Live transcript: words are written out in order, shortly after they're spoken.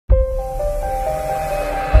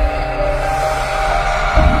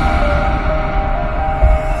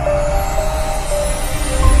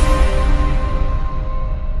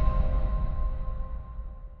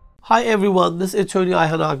Hi everyone, this is attorney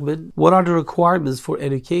Ogmen. What are the requirements for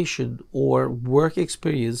education or work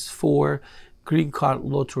experience for green card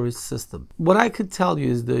lottery system? What I could tell you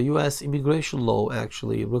is the US immigration law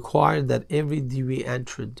actually required that every DV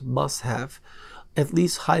entrant must have at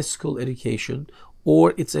least high school education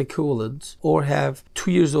or its equivalent, or have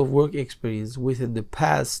 2 years of work experience within the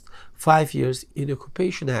past 5 years in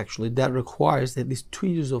occupation actually that requires at least 2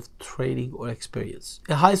 years of training or experience.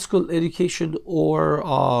 A high school education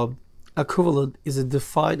or equivalent is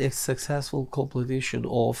defined as successful completion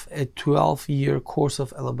of a 12-year course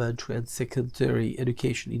of elementary and secondary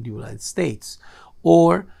education in the United States,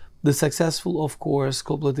 or the successful, of course,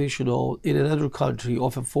 completion of in another country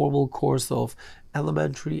of a formal course of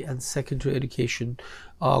elementary and secondary education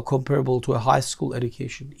comparable to a high school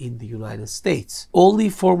education in the United States. Only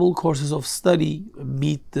formal courses of study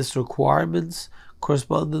meet these requirements.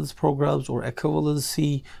 Correspondence programs or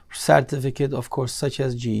equivalency certificate, of course, such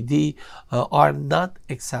as GED, are not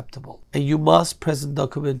acceptable. And you must present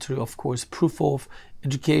documentary, of course, proof of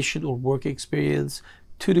education or work experience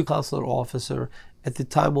to the consular officer at the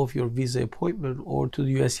time of your visa appointment or to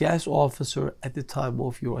the USCIS officer at the time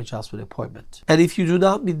of your adjustment appointment. And if you do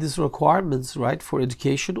not meet these requirements, right, for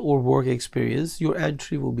education or work experience, your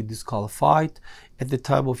entry will be disqualified at the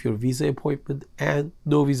time of your visa appointment and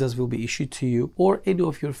no visas will be issued to you or any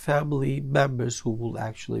of your family members who will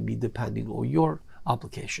actually be depending on your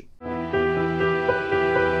application.